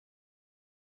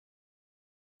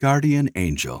Guardian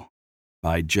Angel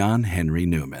by John Henry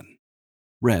Newman.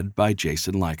 Read by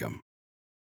Jason Leikam.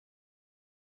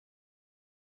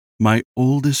 My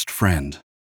oldest friend,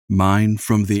 mine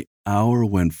from the hour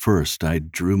when first I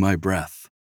drew my breath,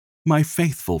 my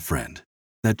faithful friend,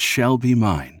 that shall be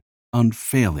mine,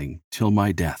 unfailing till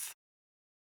my death.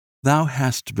 Thou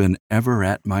hast been ever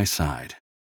at my side,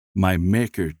 my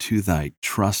Maker to thy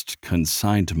trust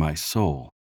consigned my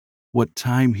soul, what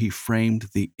time he framed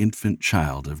the infant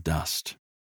child of dust.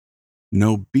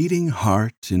 No beating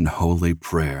heart in holy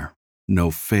prayer, no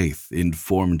faith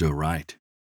informed aright,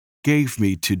 gave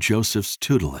me to Joseph's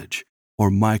tutelage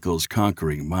or Michael's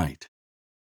conquering might.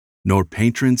 Nor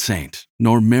patron saint,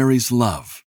 nor Mary's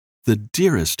love, the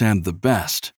dearest and the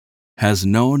best, has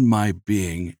known my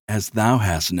being as thou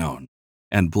hast known,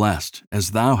 and blessed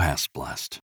as thou hast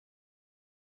blessed.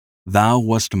 Thou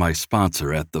wast my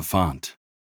sponsor at the font,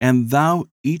 and thou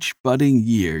each budding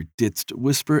year didst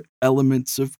whisper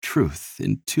elements of truth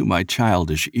into my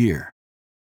childish ear.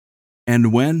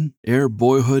 And when, ere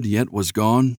boyhood yet was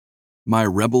gone, my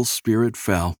rebel spirit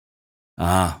fell,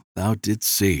 thou didst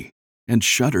see, and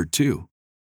shudder too,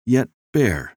 yet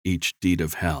bear each deed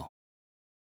of hell.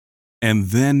 And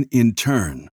then in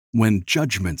turn, when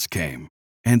judgments came,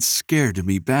 and scared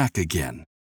me back again,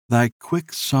 thy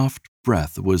quick soft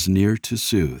breath was near to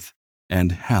soothe,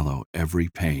 and hallow every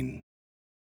pain.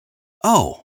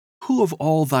 Oh, who of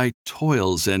all thy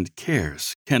toils and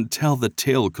cares can tell the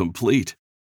tale complete,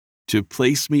 to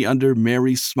place me under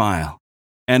Mary's smile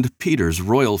and Peter's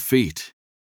royal feet?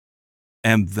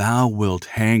 And thou wilt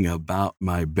hang about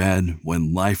my bed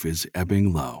when life is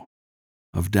ebbing low,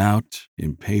 of doubt,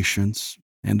 impatience,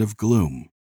 and of gloom,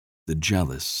 the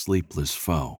jealous, sleepless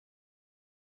foe.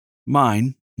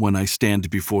 Mine when I stand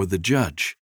before the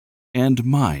judge, and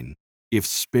mine if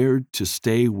spared to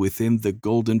stay within the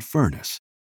golden furnace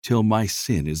till my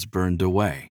sin is burned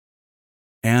away.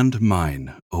 And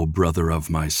mine, O brother of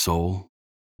my soul,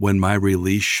 when my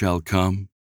release shall come,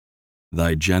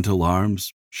 thy gentle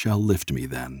arms shall lift me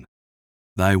then,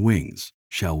 thy wings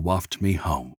shall waft me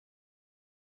home.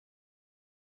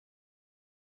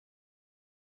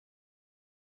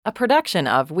 A production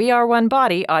of We Are One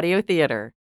Body Audio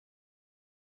Theater.